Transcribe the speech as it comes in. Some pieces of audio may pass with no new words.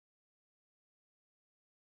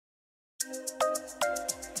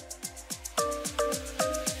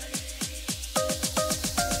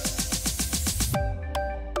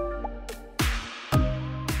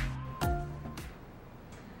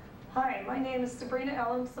name is Sabrina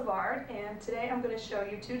Svard, and today I'm going to show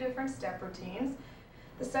you two different step routines.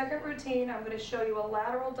 The second routine, I'm going to show you a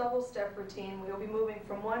lateral double step routine. We will be moving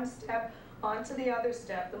from one step onto the other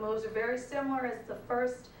step. The moves are very similar as the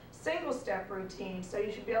first single step routine, so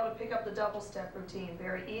you should be able to pick up the double step routine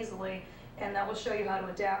very easily, and that will show you how to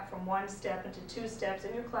adapt from one step into two steps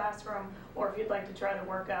in your classroom, or if you'd like to try to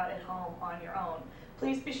work out at home on your own.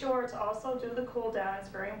 Please be sure to also do the cool down. It's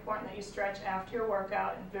very important that you stretch after your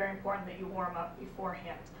workout, and very important that you warm up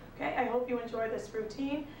beforehand. Okay, I hope you enjoy this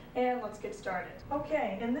routine, and let's get started.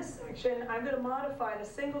 Okay, in this section, I'm going to modify the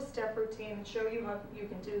single step routine and show you how you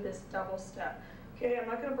can do this double step. Okay, I'm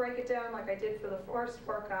not going to break it down like I did for the first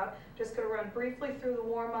workout. Just going to run briefly through the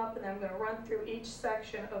warm-up, and then I'm going to run through each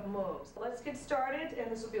section of moves. Let's get started,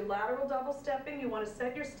 and this will be lateral double stepping. You want to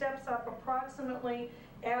set your steps up approximately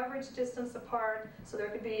average distance apart, so there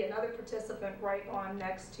could be another participant right on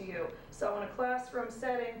next to you. So in a classroom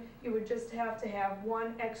setting, you would just have to have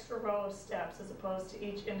one extra row of steps as opposed to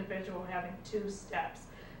each individual having two steps.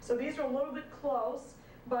 So these are a little bit close,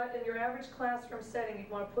 but in your average classroom setting, you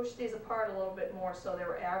want to push these apart a little bit more so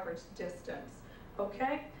they're average distance.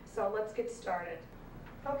 Okay, so let's get started.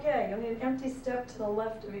 Okay, you'll need an empty step to the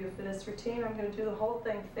left of you for this routine. I'm going to do the whole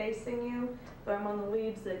thing facing you, but I'm on the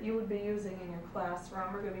leads that you would be using in your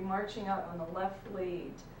classroom. We're going to be marching out on the left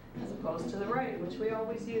lead as opposed to the right, which we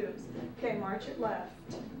always use. Okay, march it left.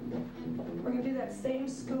 We're going to do that same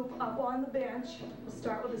scoop up on the bench. We'll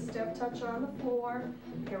start with a step touch on the floor.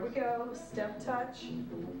 Here we go, step touch.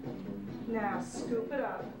 Now scoop it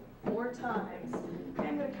up 4 times. Okay,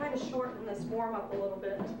 I'm going to kind of shorten this warm-up a little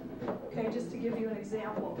bit. Okay, just to give you an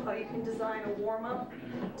example of how you can design a warm-up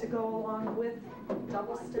to go along with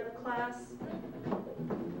double step class.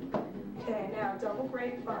 Okay, now double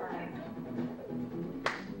grapevine.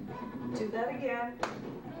 Do that again.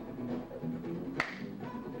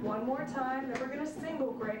 One more time, then we're going to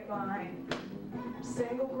single grapevine.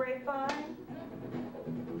 Single grapevine.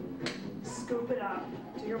 Scoop it up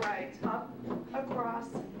to your right, up, across,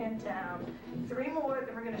 and down. 3 more,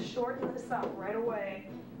 then we're going to shorten this up right away.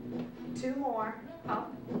 2 more,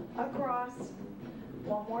 up, across.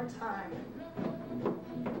 1 more time.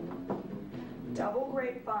 Double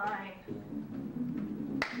grapevine.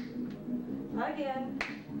 Again.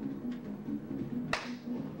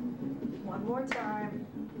 1 more time.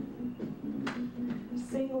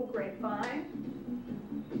 Single grapevine.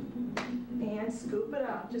 And scoop it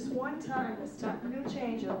up. Just 1 time this time. We're going to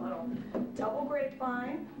change it a little. Double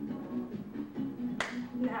grapevine.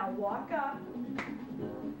 Now walk up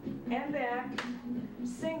and back.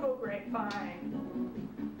 Single grapevine.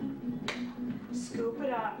 Scoop it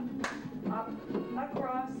up. Up,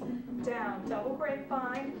 across, down. Double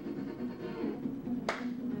grapevine.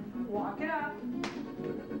 Walk it up.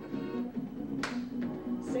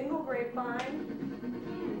 Single grapevine.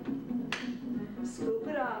 Scoop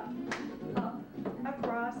it up. Up,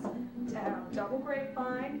 across, down. Double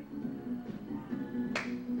grapevine.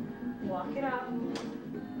 Walk it up.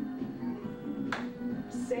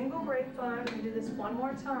 Single grapevine. We're going to do this 1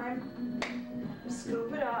 more time.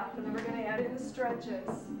 Scoop it up, and then we're going to add in the stretches.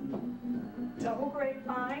 Double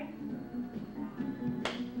grapevine.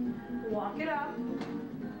 Walk it up.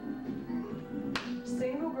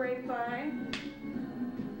 Single grapevine.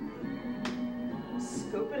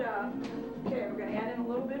 Scoop it up. Okay, we're going to add in a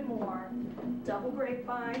little bit more. Double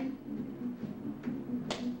grapevine.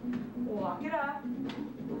 Walk it up.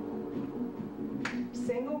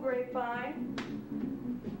 Single grapevine.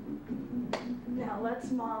 Now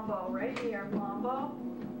let's mambo right here. Mambo.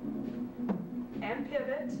 And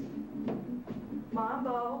pivot.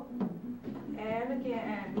 Mambo. And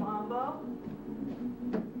again. Mambo.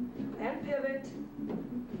 And pivot.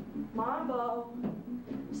 Mambo.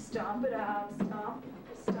 Stomp it out. Stomp.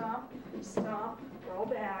 Stomp, stomp, roll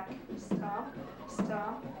back, stomp,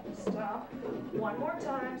 stomp, stomp. 1 more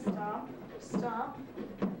time, stomp, stomp.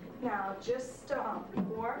 Now just stomp.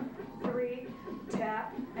 4, 3,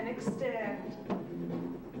 tap, and extend.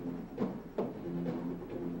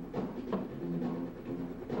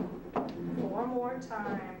 4 more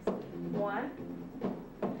times. 1,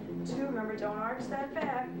 2, remember don't arch that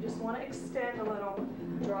back, you just want to extend a little.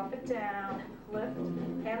 Drop it down, lift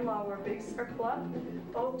and lower, big circle up,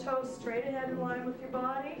 both toes straight ahead in line with your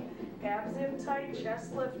body, abs in tight,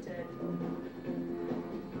 chest lifted.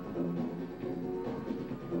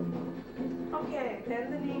 Okay,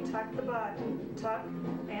 bend the knee, tuck the butt, tuck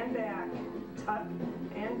and back, tuck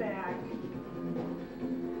and back.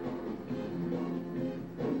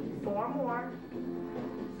 4 more,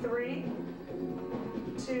 3,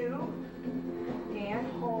 2, and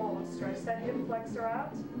hold. Stretch that hip flexor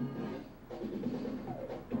out.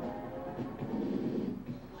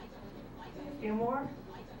 more.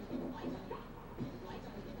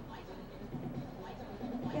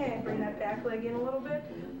 Okay, and bring that back leg in a little bit.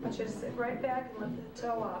 I want you to sit right back and lift the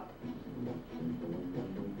toe up.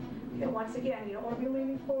 Okay, once again, you don't want to be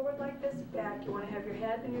leaning forward like this, back. You want to have your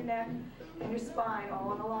head and your neck and your spine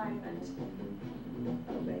all in alignment.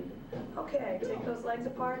 Okay, take those legs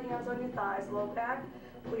apart, hands on your thighs, low back,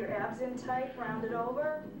 pull your abs in tight, round it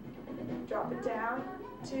over, drop it down,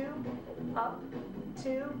 2, up,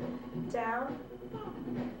 2, down,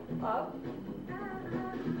 up,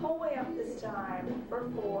 whole way up this time for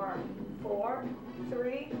 4, 4,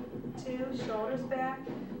 3, 2, shoulders back,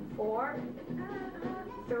 4,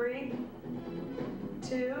 3,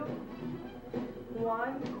 2,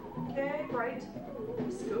 1, okay, right,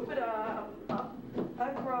 scoop it up,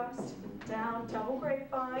 across, down, double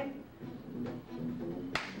grapevine,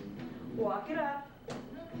 walk it up,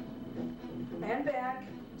 and back,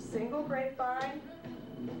 single grapevine,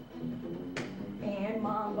 and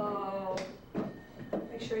mambo.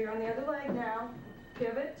 Make sure you're on the other leg now,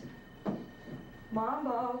 pivot,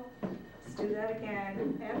 mambo, let's do that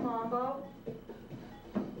again, and mambo,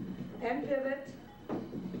 and pivot,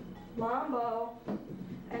 mambo,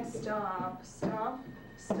 and stomp, stomp,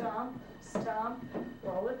 stomp, stomp,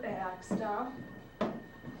 roll it back, stomp.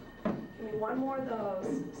 Give me one more of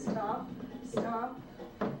those. Stomp, stomp.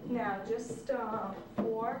 Now just stomp.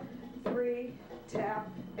 4, 3, tap,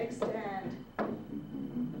 extend.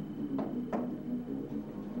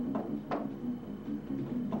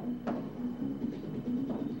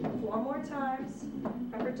 4 more times.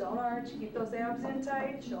 Remember, don't arch. Keep those abs in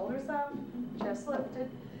tight. Shoulders up. Chest lifted.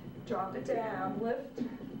 Drop it down. Lift,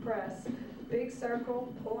 press. Big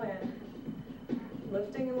circle. Pull in.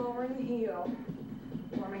 Lifting and lowering the heel.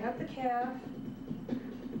 Warming up the calf.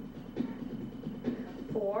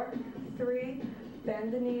 4, 3,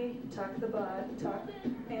 bend the knee, tuck the butt, tuck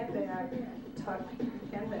and back, tuck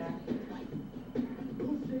and back.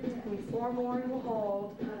 We 4 more and we'll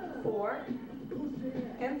hold. 4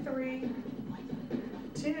 and 3,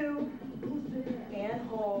 2 and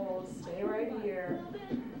hold. Stay right here.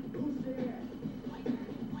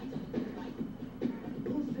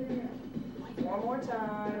 4 more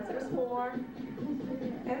times. There's 4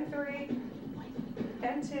 and 3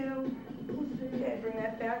 and 2. Okay, bring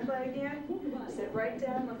that back leg in. Sit right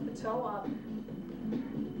down, lift the toe up.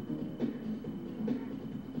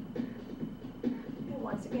 And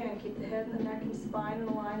once again, keep the head and the neck and spine in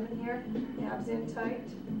alignment here. Abs in tight.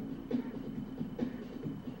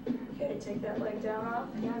 Okay, take that leg down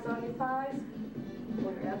off, hands on your thighs.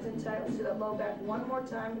 Pull your abs in tight. Let's do that low back one more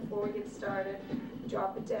time before we get started.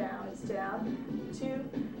 Drop it down. It's down,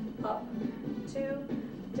 2, up, 2,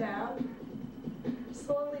 down.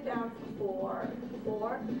 Slowly down for 4,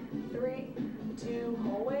 4, 3, 2,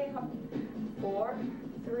 whole way up, 4,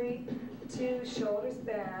 3, 2, shoulders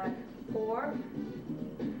back, 4,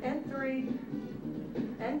 and 3,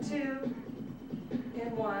 and 2,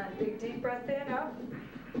 and 1. Big deep breath in, up,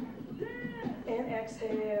 and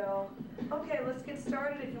exhale. Okay, let's get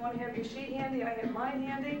started. If you want to have your sheet handy, I have mine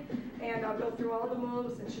handy, and I'll go through all the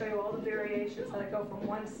moves and show you all the variations, how to go from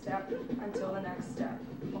one step until the next step.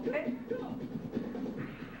 Okay?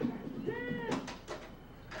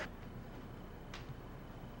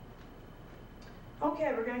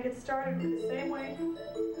 Okay, we're going to get started with the same way.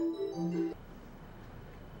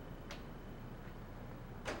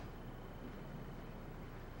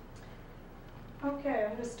 Okay,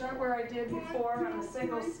 I'm going to start where I did before on the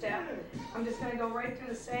single step. I'm just going to go right through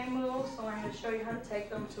the same moves, so I'm going to show you how to take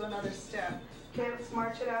them to another step. Okay, let's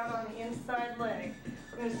march it out on the inside leg.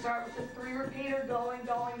 We're going to start with the 3 repeater, going,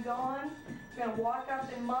 going, going. We're going to walk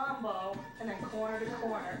up in mambo, and then corner to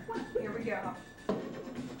corner. Here we go.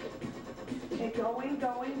 Okay, going,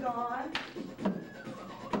 going, gone.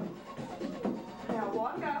 Now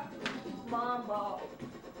walk up, mambo.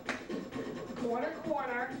 Corner,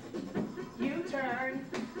 corner. U-turn.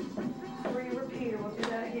 3 repeater. We'll do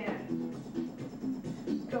that again.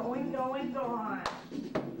 Going, going, gone.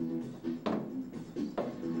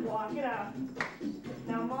 Walk it up.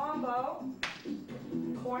 Now mambo.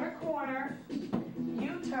 Corner, corner.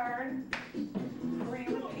 U-turn. 3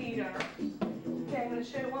 repeater. Okay, I'm going to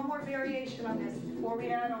show you one more variation on this before we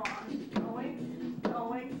add on. Going,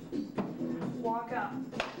 going, walk up.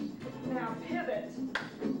 Now pivot,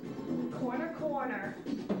 corner, corner,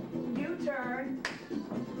 U-turn,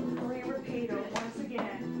 3 repeater. Once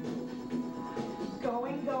again.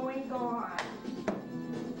 Going, going, gone.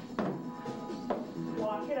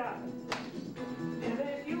 Walk it up.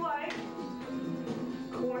 Pivot if you like.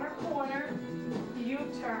 Corner, corner,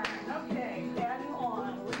 U-turn. Okay, adding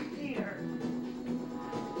on, repeater.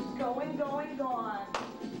 Going, going, gone.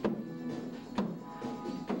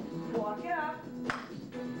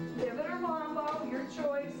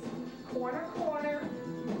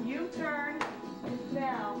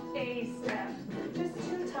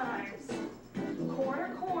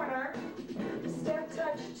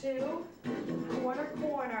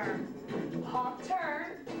 corner, hop,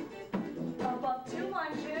 turn, up, 2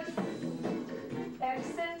 lunges,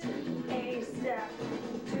 exit, a step,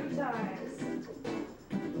 2 times.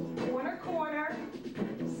 Corner, corner,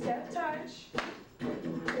 step, touch,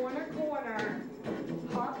 corner, corner,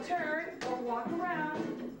 hop, turn, or walk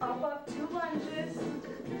around, up, 2 lunges,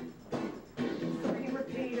 3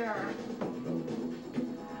 repeater.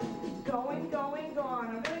 Going, going, gone.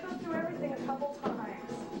 I'm going to go through everything a couple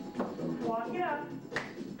times. Walk it up,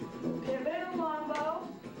 pivot and lombo,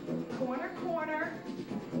 corner, corner,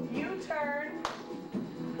 U-turn,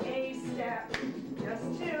 a step,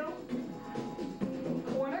 just 2.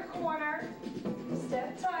 Corner, corner,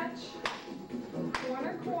 step, touch,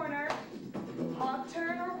 corner, corner, hop,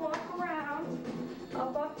 turn, or walk around,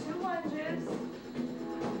 up, 2 lunges,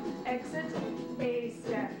 exit, a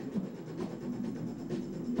step.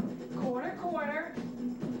 Corner, corner,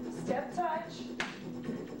 step, touch,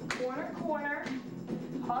 corner, corner,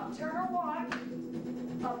 hop, turn, or walk,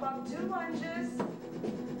 up, 2 lunges,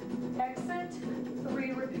 exit,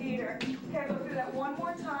 3 repeater. Okay, I'll go through that one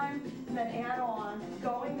more time, and then add on.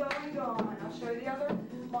 Going, going, gone. I'll show you the other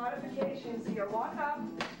modifications here. Walk up,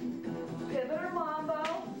 pivot or lombo,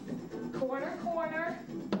 corner, corner,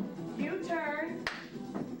 U-turn,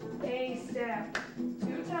 a step,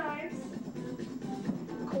 2 times,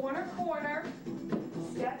 corner, corner,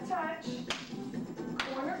 step, touch,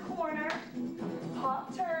 corner, corner,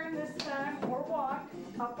 hop, turn this time, or walk,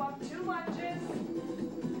 up, 2 lunges,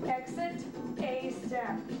 exit, a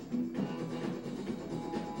step.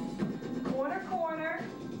 Corner, corner,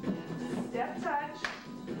 step, touch,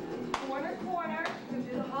 corner, corner, we'll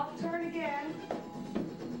do the hop, turn again,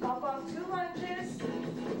 up, 2 lunges,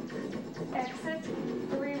 exit,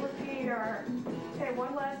 3 repeater. Okay,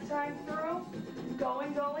 one last time through,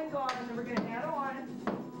 going, going, gone, and then we're going to add on.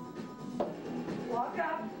 Walk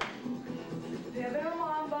up, pivot or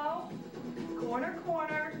lombo, corner,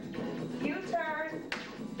 corner, U-turn,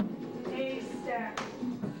 a step.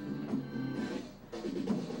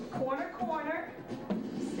 Corner, corner,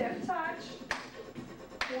 step, touch,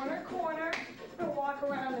 corner, corner, we'll walk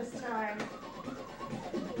around this time.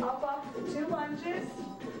 Up, 2 lunges,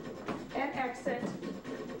 and exit,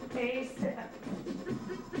 a step.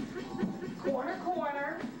 Corner,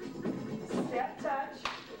 corner, step, touch,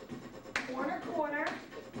 corner, corner,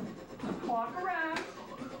 walk around,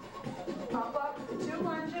 up, 2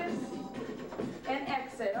 lunges, and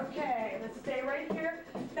exit. Okay, let's stay right here.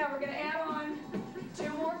 Now we're going to add on 2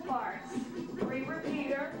 more parts. 3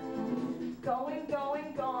 repeater, going,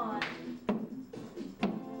 going, gone.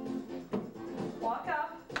 Walk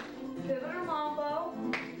up, pivot or lombo,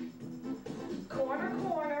 corner,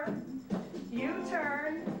 corner,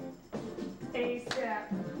 U-turn, a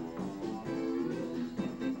step.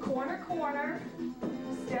 Corner, corner,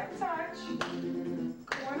 step, touch,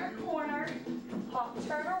 corner, corner, hop,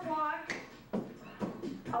 turn or walk,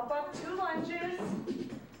 up, 2 lunges,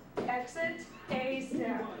 exit, a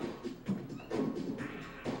step.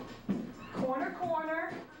 Corner,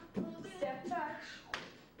 corner, step, touch,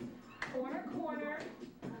 corner, corner,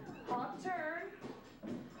 hop, turn,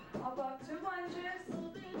 up, 2 lunges,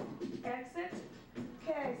 exit.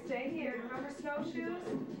 Okay, stay here. Remember snowshoes?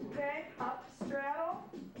 Okay, up, straddle,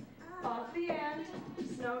 off the end,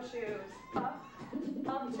 snowshoes. Up,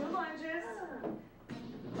 2 lunges,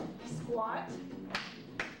 squat,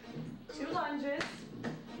 2 lunges,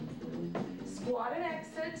 squat and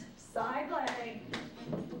exit, side leg,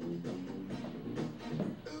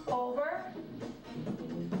 over,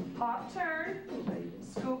 hop, turn,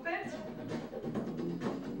 scoop it,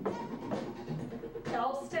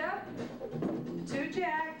 L step, 2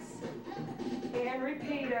 jacks, and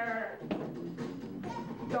repeater.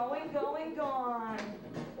 Going, going, gone.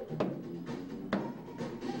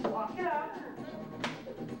 Walk it up,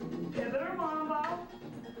 pivot or lombo,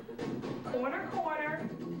 corner, corner,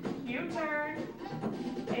 U-turn,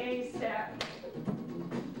 a step.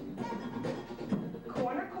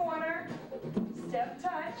 Corner, corner, step,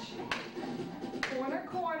 touch, corner,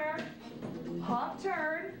 corner, hop,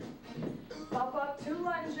 turn, up, 2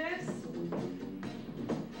 lunges,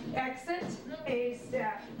 exit, a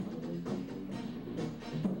step.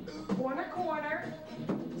 Corner, corner,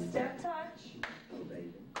 step, touch,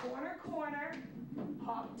 corner, corner,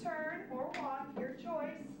 hop, turn, or walk, your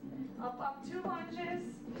choice. Up, 2 lunges,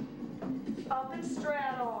 up and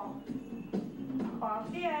straddle.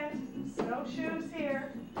 Off the end, snowshoes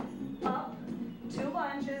here, up, 2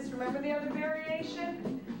 lunges. Remember the other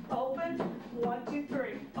variation? Open, 1, 2, 3.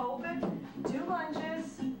 Open, 2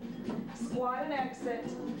 lunges, squat and exit.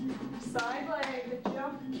 Side leg,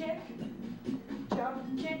 jump,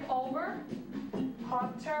 kick over,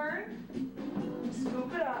 hop, turn,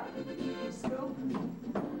 Scoop it up. Scoop.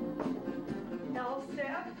 L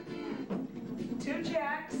step. 2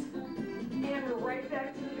 jacks. And we're right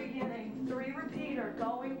back to the beginning. 3 repeater.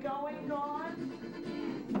 Going, going, gone.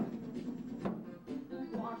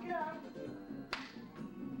 Walk it up.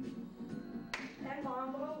 And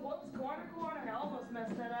mambo. Whoops, corner, corner. I almost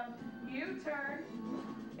messed that up. U-turn.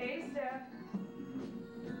 A step.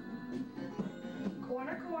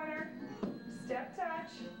 Corner, corner. Step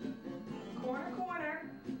touch. Corner, corner.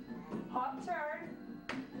 Hop, turn.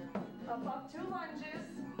 Up, 2 lunges.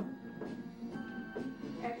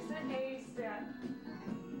 Exit A step.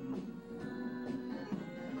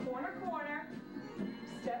 Corner, corner.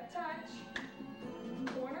 Step touch.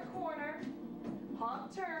 Corner, corner.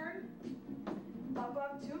 Hop, turn.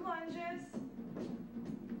 Up, 2 lunges.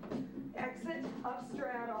 Exit, up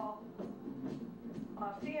straddle.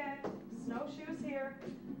 Off the end. Snowshoes here.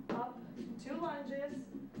 Up, 2 lunges.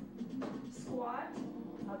 Squat,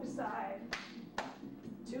 other side.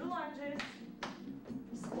 2 lunges.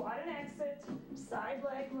 Squat and exit. Side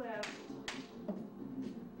leg lift.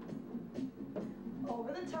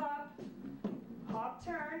 Over the top. Hop,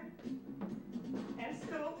 turn. And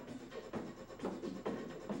scoop.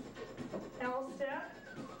 L step.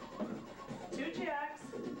 2 jacks.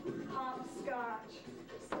 Hop, scotch.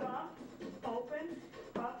 Stop. Open.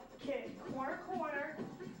 Up, kick. Corner, corner.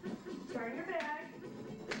 Turn your back.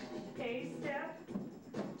 A step.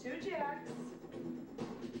 2 jacks.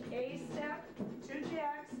 A step. 2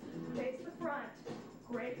 jacks. Face the front.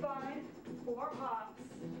 Grapevine. 4 hops.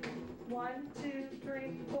 1, 2,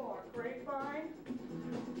 3, 4. Grapevine.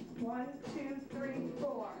 1, 2, 3,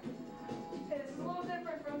 4. It's a little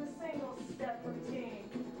different from the single step routine.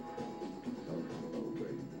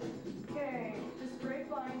 Okay, just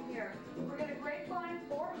grapevine here. We're going to grapevine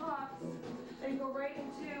 4 hops, then go right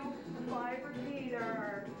into 5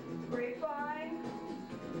 repeater. Grapevine,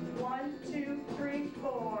 1, 2, 3,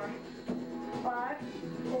 4. 5,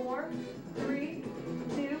 4, 3,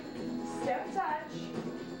 2, step touch.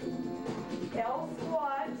 L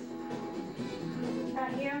squat, a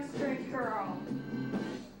hamstring curl.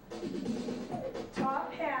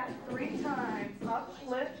 Top hat 3 times, up,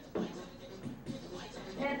 lift,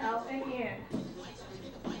 and out and in.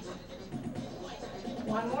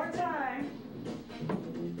 One more time.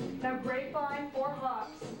 Now grapevine 4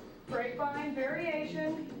 hops. Grapevine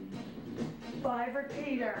variation, 5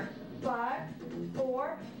 repeater. 5,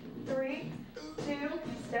 4, 3, 2,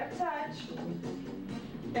 step touch.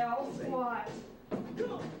 L squat.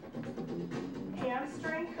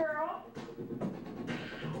 Hamstring curl.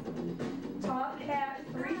 Top hat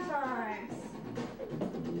 3 times.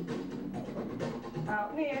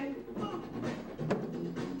 Out and in.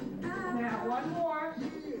 Now one more.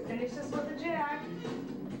 Finish this with a jack.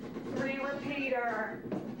 3 repeater.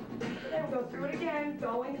 Then we'll go through it again.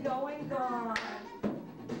 Going, going, gone.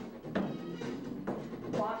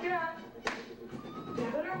 Walk it up.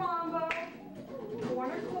 Pivot or mambo.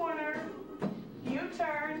 Corner, corner.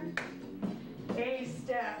 U-turn. A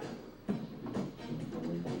step.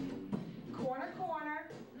 Corner, corner.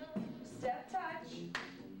 Step touch.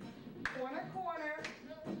 Corner, corner.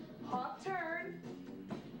 Hop, turn.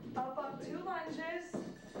 Up, 2 lunges.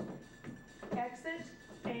 Exit,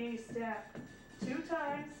 A step. 2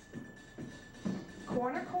 times.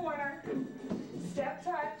 Corner, corner. Step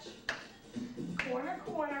touch. Corner,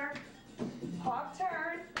 corner. Hop,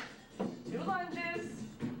 turn. 2 lunges.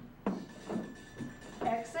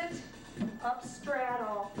 Exit, up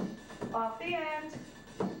straddle. Off the end.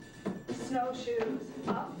 Snowshoes.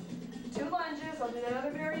 Up. 2 lunges. I'll do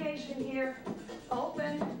another variation here.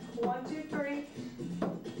 Open. 1, 2, 3.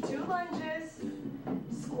 2 lunges.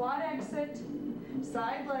 Squat exit.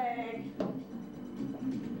 Side leg.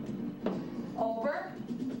 Over.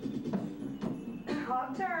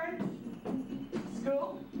 Hop turn.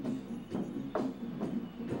 Scoop.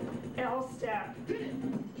 L step.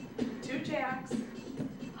 2 jacks.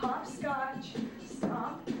 Hopscotch.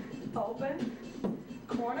 Stomp. Open.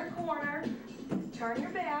 Corner, corner. Turn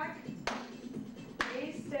your back.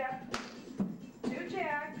 A step. 2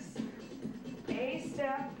 jacks. A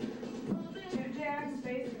step. 2 jacks.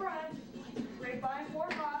 Face front. Grapevine 4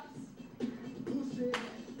 hops.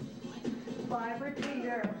 5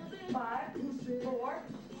 repeater. 5, 4,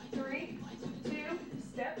 3, 2.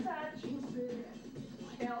 Step touch.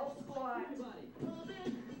 L squat.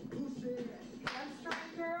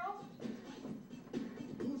 Hamstring curl.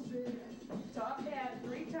 Top hat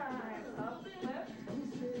 3 times. Up, lift.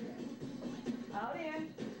 Out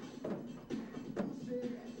in.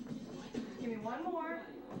 Give me one more.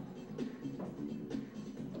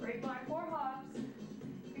 Grapevine 4 hops.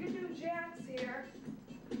 You can do jacks here.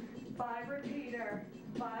 5 repeater.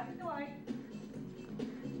 5 if you like.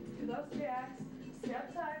 Do those jacks.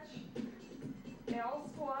 Step touch. L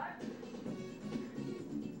squat.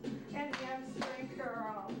 And hamstring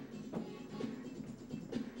curl.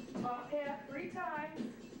 Top hat 3 times.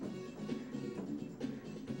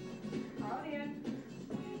 Out in.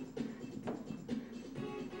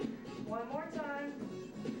 One more time.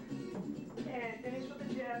 And finish with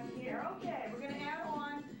the jack here. Okay, we're going to add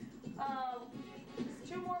on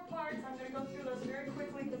just 2 more parts. I'm going to go through those very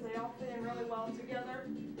quickly because they all fit in really well together.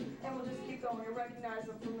 And we'll just keep going. You'll recognize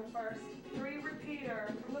them from the first. 3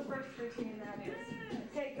 repeater from the first routine, that is.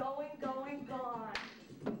 Okay, going, going, gone.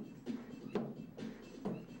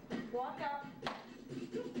 Walk up.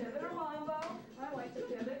 Pivot or mambo. I like to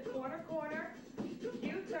pivot. Corner, corner.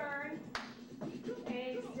 U-turn.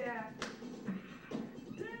 A step.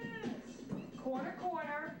 Corner,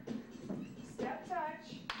 corner. Step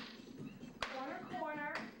touch. Corner,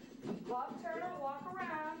 corner. Hop, turn, or walk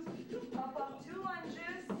around. Up, 2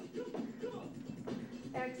 lunges.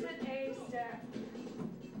 Exit A step.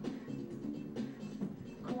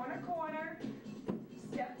 Corner, corner.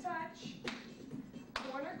 Step touch.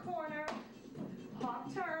 Corner, corner.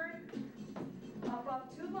 Hop, turn.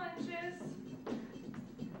 Up, 2 lunges.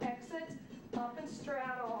 Exit, up and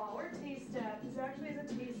straddle, or T-step. This actually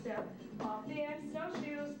is a T-step. Off the end,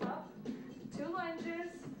 snowshoes, up, 2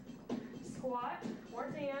 lunges. Squat or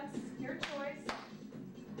dance, your choice.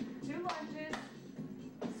 2 lunges.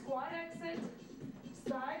 Squat exit.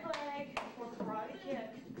 Side leg or karate kick.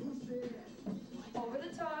 Over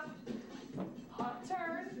the top. Hop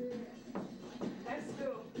turn. And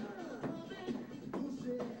scoop.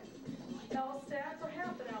 L step or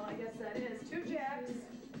half an L, I guess that is. 2 jacks.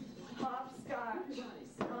 Hop scotch.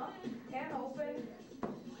 Up and open.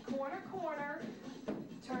 Corner, corner.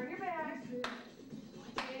 Turn your back.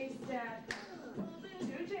 A step.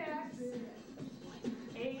 2 jacks.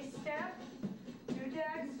 A step. 2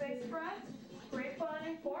 jacks, face front.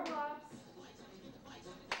 Grapevine, 4 hops.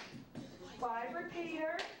 5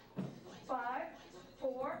 repeater. 5,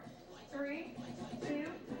 4, 3,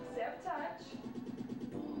 2, step touch.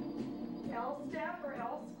 L step or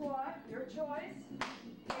L squat, your choice.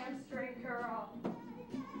 Hamstring curl.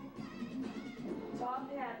 Top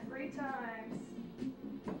hat 3 times.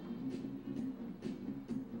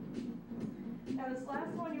 Now this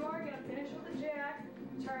last one you are going to finish with a jack.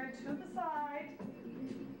 Turn to the side.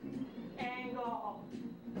 Angle.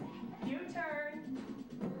 U-turn.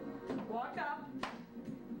 Walk up.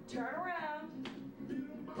 Turn around.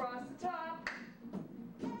 Cross the top.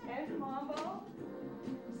 And combo.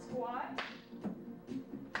 Squat.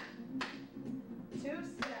 2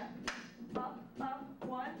 step. Up,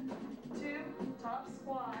 1, 2. Top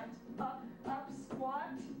squat. Up,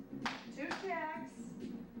 squat. 2 jacks.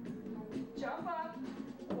 Jump up.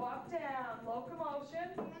 Walk down. Locomotion.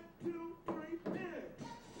 1, 2, 3, in.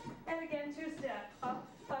 And again, 2 step. Up,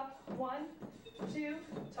 1, 2.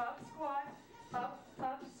 Top squat.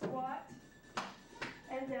 Up, squat.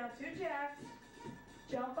 And down 2 jacks.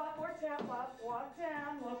 Jump up or tap up. Walk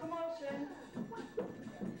down. Locomotion.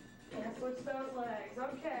 And switch those legs.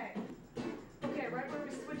 Okay. Okay, right where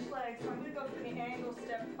we switch legs, I'm going to go through the angle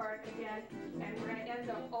step part again, and we're going to end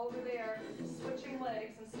up over there switching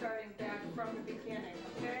legs and starting back from the beginning,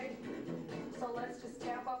 okay? So let's just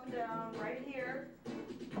tap up and down right here.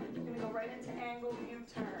 I'm going to go right into angle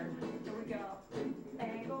U-turn. Here we go.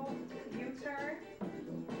 Angle, U-turn,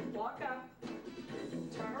 walk up,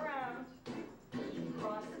 turn around,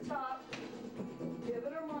 cross the top,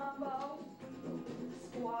 pivot or mambo,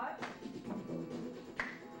 squat.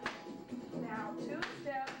 Now 2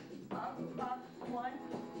 step, up, 1,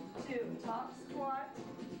 2. Top squat,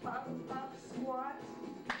 up, squat.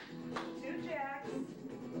 2 jacks.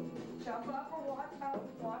 Jump up or walk up,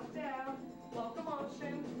 walk down.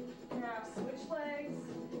 Locomotion. Now switch legs.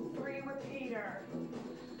 3 repeater.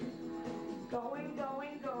 Going,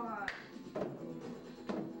 going, gone.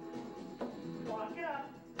 Walk it up.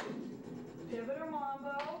 Pivot or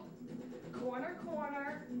mambo. Corner,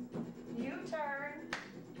 corner. U-turn.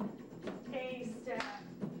 A step.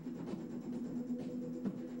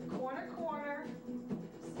 Corner, corner.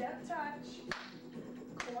 Step touch.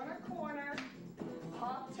 Corner, corner.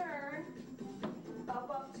 Hop turn.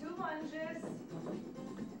 Up, 2 lunges.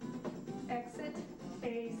 Exit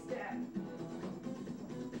A step.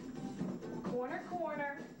 Corner,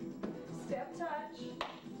 corner. Step touch.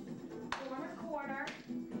 Corner, corner.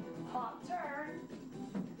 Hop turn.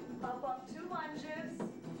 Up, 2 lunges.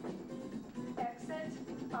 Exit,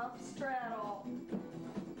 up straddle.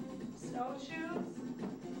 Snowshoes.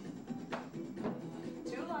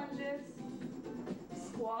 2 lunges.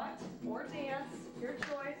 Squat or dance, your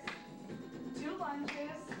choice. 2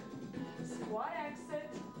 lunges, squat exit,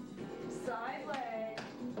 side leg,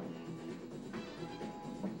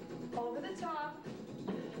 over the top,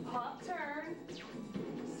 hop turn,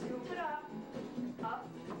 scoop it up,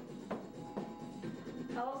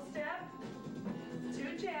 L step,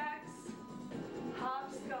 2 jacks,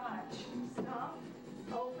 hopscotch, stomp,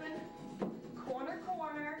 open, corner,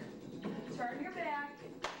 corner, turn your back,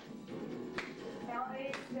 now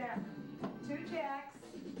A step, 2 jacks,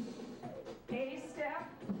 A step,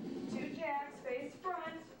 2 jacks, face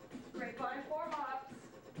front, grapevine 4 hops,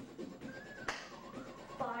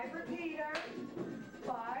 5 repeater,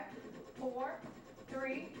 5, 4,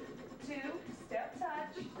 3, 2, step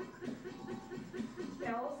touch,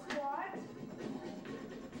 L squat,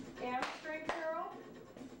 hamstring curl,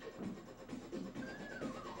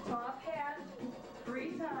 top hat,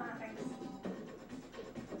 3 times.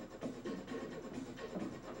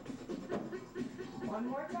 One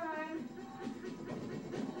more time.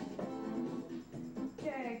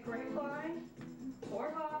 Okay, grapevine,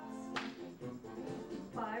 4 hops,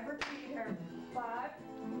 5 repeater, 5,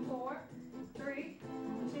 4, 3,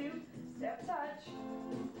 2, step touch,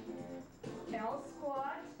 L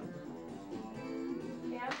squat,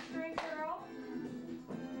 hamstring curl,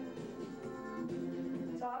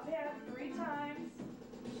 top hat 3 times,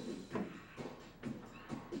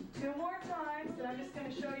 2 more times, and I'm just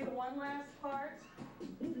going to show you the one last part.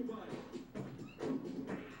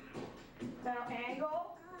 Now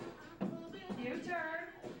angle, U-turn,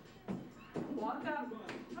 walk up.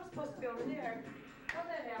 I'm supposed to be over there. How'd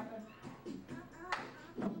that happen?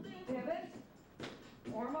 Pivot,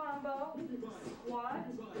 or mambo, squat,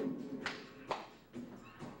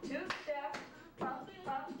 2 step, up,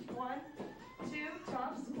 1, 2,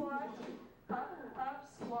 top squat, up,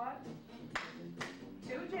 squat,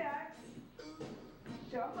 2 jacks,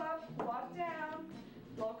 jump up, walk down,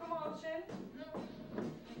 locomotion,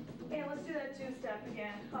 and let's do that 2 step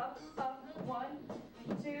again, up, 1,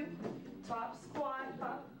 2, top squat,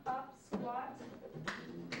 up, squat,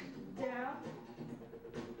 down,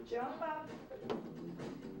 jump up,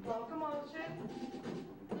 locomotion.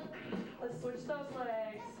 Let's switch those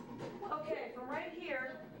legs. Okay, from right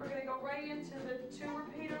here, we're going to go right into the 2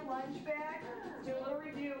 repeater lunge back. Let's do a little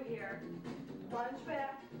review here. Lunge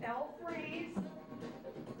back, L freeze,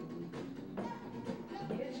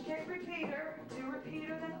 hitch kick repeater, 2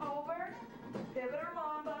 repeater then over, pivot or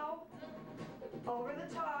mambo, over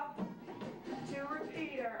the top, 2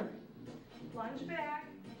 repeater, lunge back,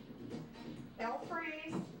 L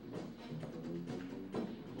freeze,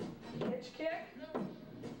 hitch kick,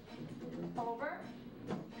 over,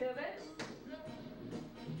 pivot,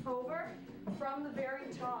 over, from the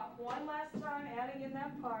very top. One last time, adding in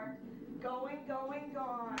that part. Going,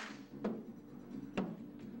 gone.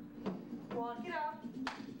 Walk it up,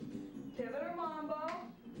 pivot or mambo,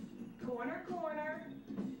 corner, corner,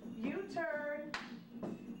 U-turn,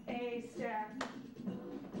 A step.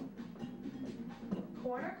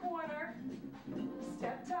 Corner, corner,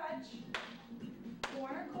 step touch,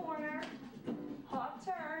 corner, corner, hop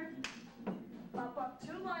turn, up,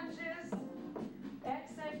 2 lunges,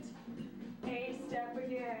 exit, A step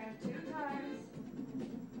again, 2 times,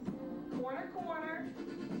 corner, corner,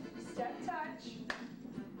 step touch,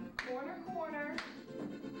 corner, corner,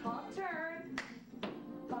 hop turn,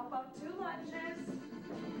 up, 2 lunges,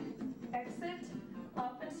 exit,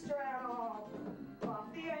 up and straddle,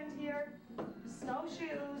 off the end here,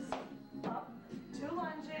 snowshoes, up, 2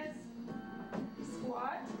 lunges,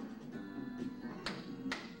 squat,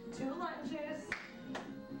 2 lunges,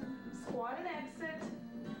 squat and exit,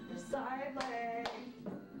 side leg,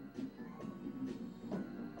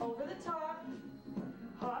 over the top,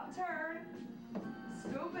 hop turn,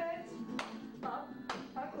 scoop it, up,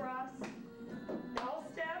 across, L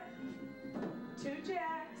step, 2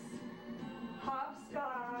 jacks,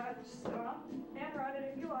 hopscotch, stomp, and run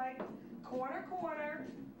it if you like, corner, corner,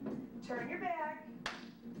 turn your back,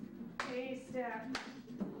 A step,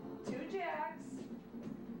 2 jacks,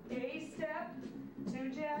 A step, 2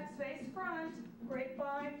 jacks face front,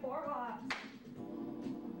 grapevine 4 hops,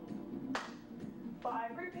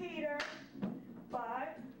 5 repeater, 5,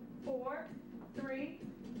 4, 3,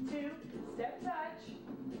 2, step touch,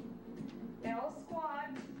 L squat,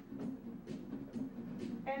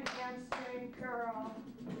 and hamstring curl.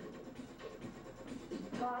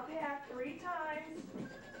 Top hat 3 times.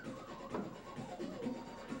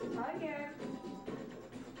 Again.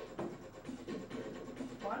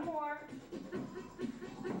 One more.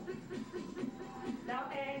 Now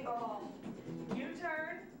angle.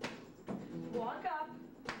 U-turn. Walk up.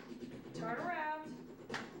 Turn around.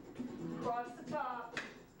 Cross the top.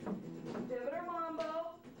 Pivot or mambo.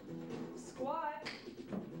 Squat.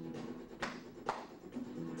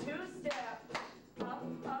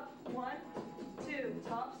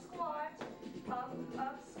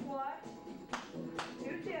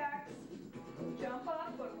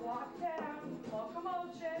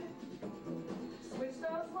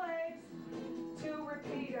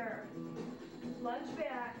 repeater. Lunge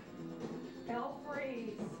back. L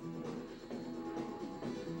freeze.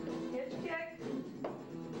 Hitch kick.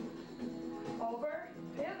 Over.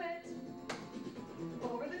 Pivot.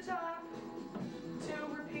 Over the top. 2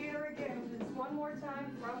 repeater again. Just one more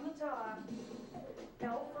time from the top.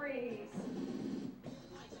 L freeze.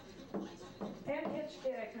 And hitch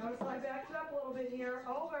kick. Notice I backed it up a little bit here.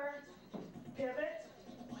 Over. Pivot.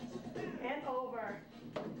 And over.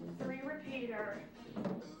 3 repeater.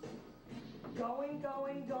 Going,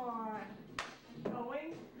 going, gone.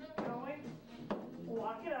 Going, going.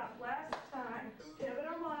 Walk it up. Last time. Pivot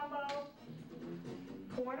or mambo.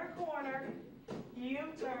 Corner, corner.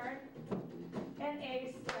 U-turn. And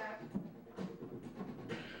A-step.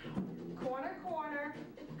 Corner, corner.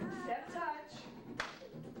 Step touch.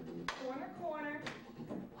 Corner, corner.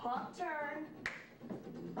 Hop, turn.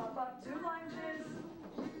 Up, up, 2 lunges.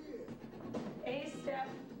 A-step.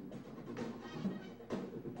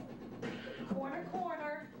 Corner,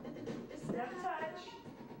 corner. Step touch.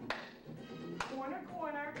 Corner,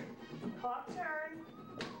 corner. Hop, turn.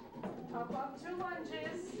 Up, up, 2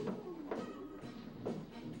 lunges.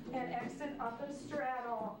 And exit up and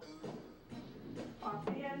straddle. Off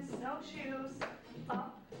the end, snowshoes.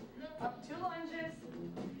 Up, up, 2 lunges.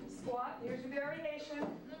 Squat, here's your variation.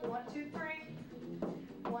 1, 2,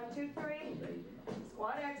 3. 1, 2, 3.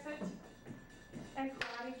 Squat exit. And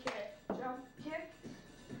karate kick. Jump, kick.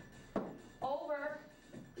 Over.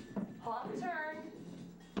 Hop, turn.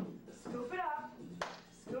 Scoop it up.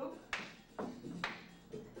 Scoop.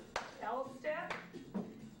 L step.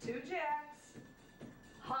 2 jacks.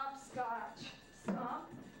 Hopscotch. Stomp.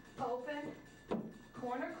 Open.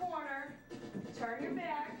 Corner, corner. Turn your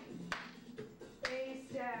back. A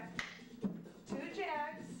step. 2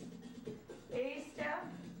 jacks. A step.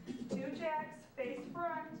 2 jacks. Face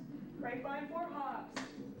front. Grapevine 4 hops.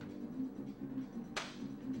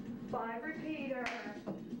 5 repeater.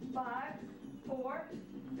 5, 4,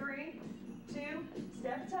 3, 2.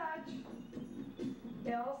 Step touch.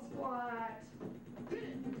 L squat.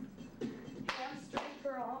 Hamstring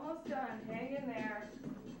curl. Almost done. Hang in there.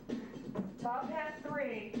 Top hat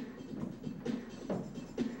 3.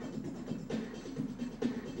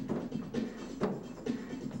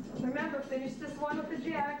 Remember, finish this one with the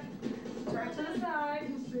jack. Turn to the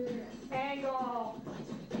side. Angle.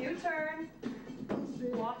 U-turn.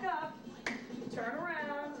 Walk up. Turn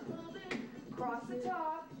around. Cross the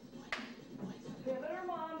top. Pivot or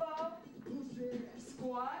mambo.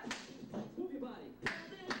 Squat. Move your body.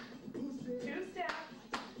 2 steps.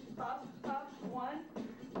 Up, up. 1,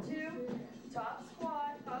 2. Top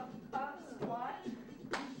squat. Up, up. Squat.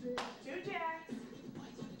 2 jacks.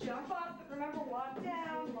 Jump up, but remember, walk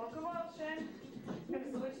down, locomotion. Going to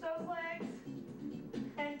switch those legs.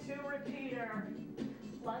 And 2 repeater.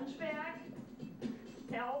 Lunge back.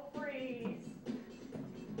 L freeze.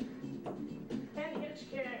 And hitch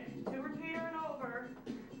kick. 2 repeater and over.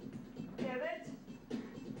 Pivot.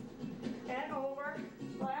 And over.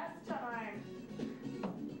 Last time.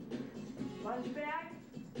 Lunge back.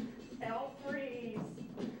 L freeze.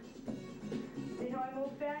 See how I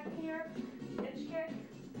move back here? Hitch kick.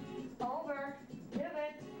 Over,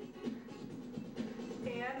 pivot,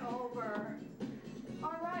 and over.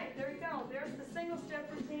 All right, there you go. There's the single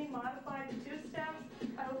step routine modified to 2 steps.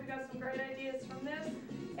 I hope you got some great ideas from this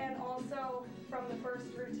and also from the first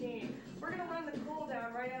routine. We're going to run the cool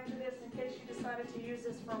down right after this in case you decided to use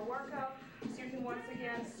this for a workout so you can once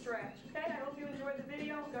again stretch. Okay, I hope you enjoyed the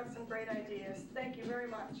video and got some great ideas. Thank you very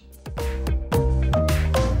much.